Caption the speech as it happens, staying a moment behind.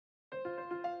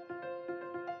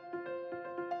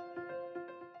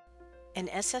An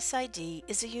SSID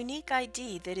is a unique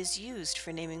ID that is used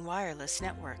for naming wireless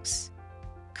networks.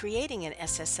 Creating an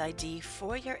SSID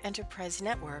for your enterprise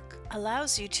network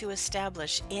allows you to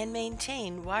establish and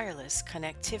maintain wireless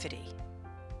connectivity.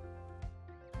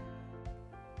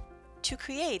 To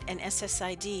create an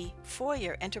SSID for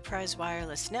your enterprise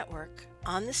wireless network,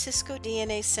 on the Cisco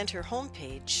DNA Center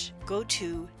homepage, go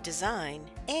to Design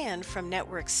and from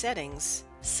Network Settings,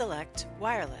 select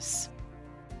Wireless.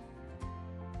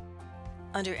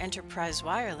 Under Enterprise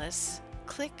Wireless,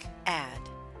 click Add.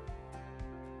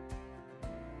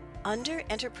 Under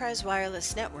Enterprise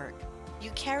Wireless Network,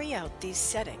 you carry out these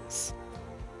settings.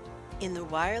 In the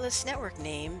Wireless Network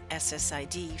Name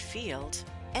SSID field,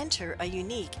 enter a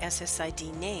unique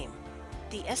SSID name.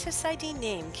 The SSID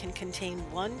name can contain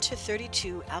 1 to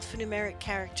 32 alphanumeric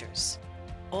characters.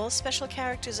 All special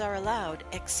characters are allowed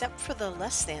except for the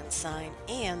less than sign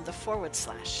and the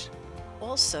 /.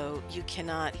 Also, you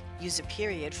cannot use a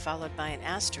period followed by an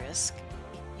asterisk,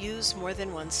 use more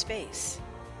than one space.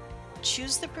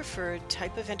 Choose the preferred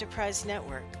type of enterprise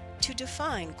network to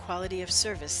define quality of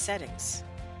service settings.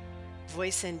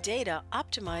 Voice and Data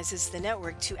optimizes the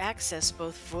network to access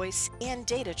both voice and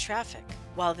data traffic,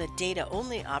 while the Data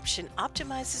Only option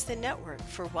optimizes the network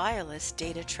for wireless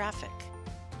data traffic.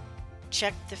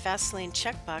 Check the Fast Lane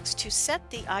checkbox to set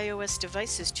the iOS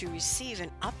devices to receive an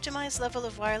optimized level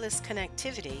of wireless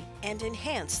connectivity and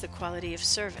enhance the quality of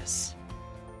service.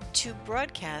 To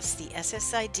broadcast the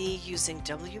SSID using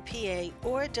WPA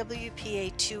or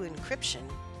WPA2 encryption,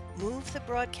 move the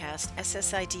Broadcast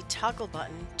SSID toggle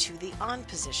button to the On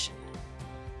position.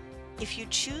 If you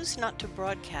choose not to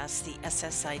broadcast the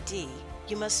SSID,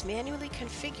 you must manually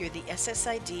configure the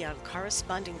SSID on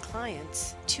corresponding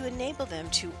clients to enable them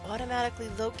to automatically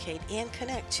locate and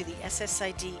connect to the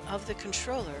SSID of the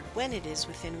controller when it is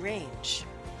within range.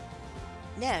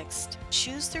 Next,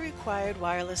 choose the required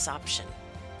wireless option.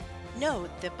 Note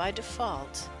that by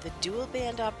default, the dual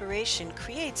band operation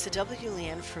creates a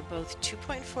WLAN for both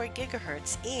 2.4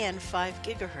 GHz and 5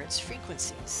 GHz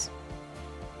frequencies.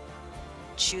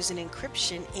 Choose an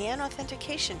encryption and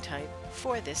authentication type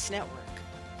for this network.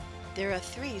 There are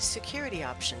 3 security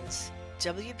options: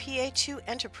 WPA2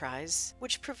 Enterprise,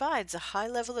 which provides a high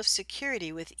level of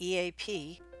security with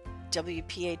EAP,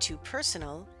 WPA2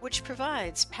 Personal, which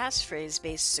provides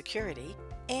passphrase-based security,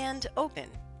 and Open,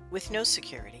 with no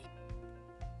security.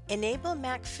 Enable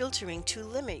MAC filtering to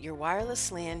limit your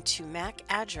wireless LAN to MAC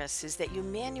addresses that you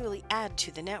manually add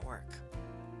to the network.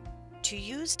 To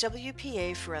use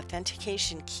WPA for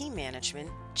authentication key management,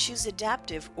 choose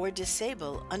Adaptive or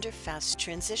Disable under Fast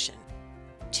Transition.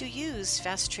 To use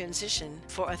Fast Transition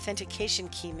for authentication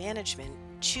key management,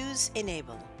 choose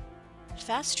Enable.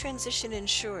 Fast Transition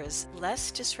ensures less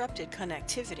disrupted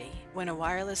connectivity when a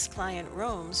wireless client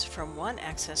roams from one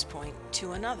access point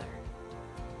to another.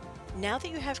 Now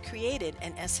that you have created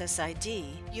an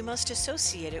SSID, you must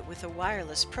associate it with a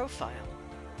wireless profile.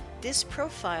 This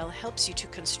profile helps you to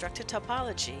construct a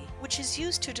topology, which is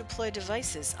used to deploy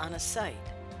devices on a site.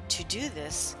 To do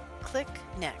this, click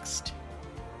Next.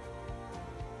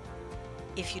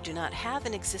 If you do not have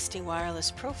an existing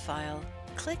wireless profile,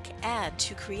 click Add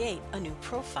to create a new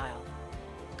profile.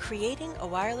 Creating a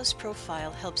wireless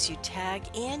profile helps you tag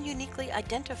and uniquely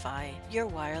identify your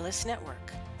wireless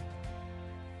network.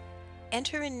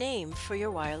 Enter a name for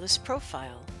your wireless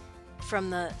profile. From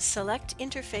the Select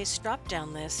Interface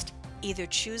drop-down list, either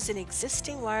choose an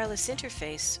existing wireless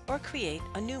interface or create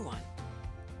a new one.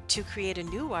 To create a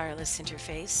new wireless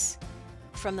interface,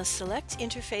 from the Select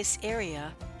Interface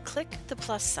area, click the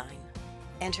plus sign.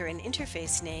 Enter an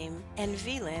interface name and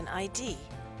VLAN ID.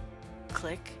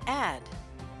 Click Add.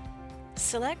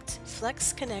 Select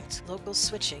Flex Connect Local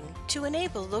Switching to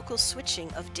enable local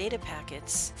switching of data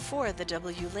packets for the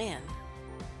WLAN.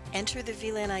 Enter the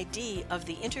VLAN ID of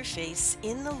the interface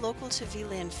in the Local to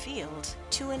VLAN field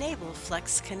to enable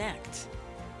Flex Connect.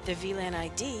 The VLAN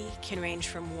ID can range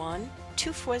from 1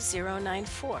 to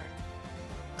 4094.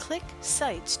 Click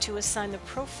Sites to assign the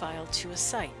profile to a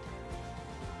site.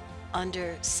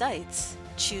 Under Sites,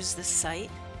 choose the site,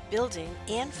 building,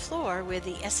 and floor where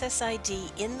the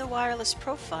SSID in the wireless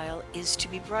profile is to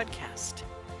be broadcast.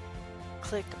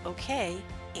 Click OK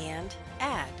and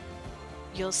Add.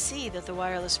 You'll see that the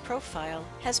wireless profile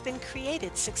has been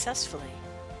created successfully.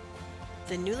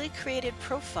 The newly created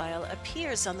profile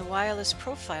appears on the wireless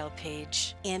profile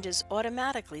page and is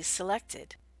automatically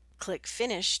selected. Click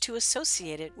Finish to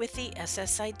associate it with the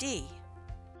SSID.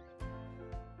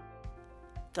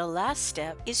 The last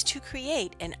step is to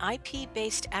create an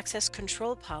IP-based access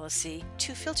control policy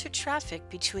to filter traffic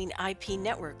between IP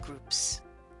network groups.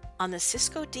 On the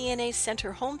Cisco DNA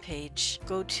Center homepage,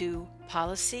 go to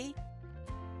Policy,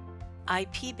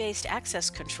 IP-based access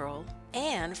control,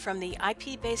 and from the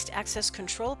IP-based access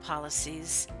control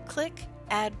policies, click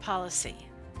Add Policy.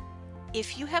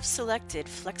 If you have selected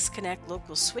FlexConnect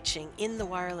local switching in the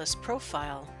wireless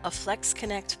profile, a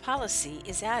FlexConnect policy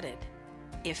is added.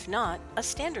 If not, a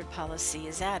standard policy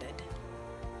is added.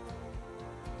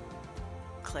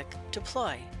 Click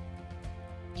Deploy.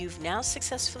 You've now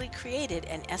successfully created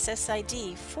an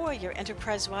SSID for your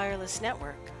enterprise wireless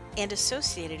network and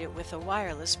associated it with a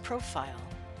wireless profile.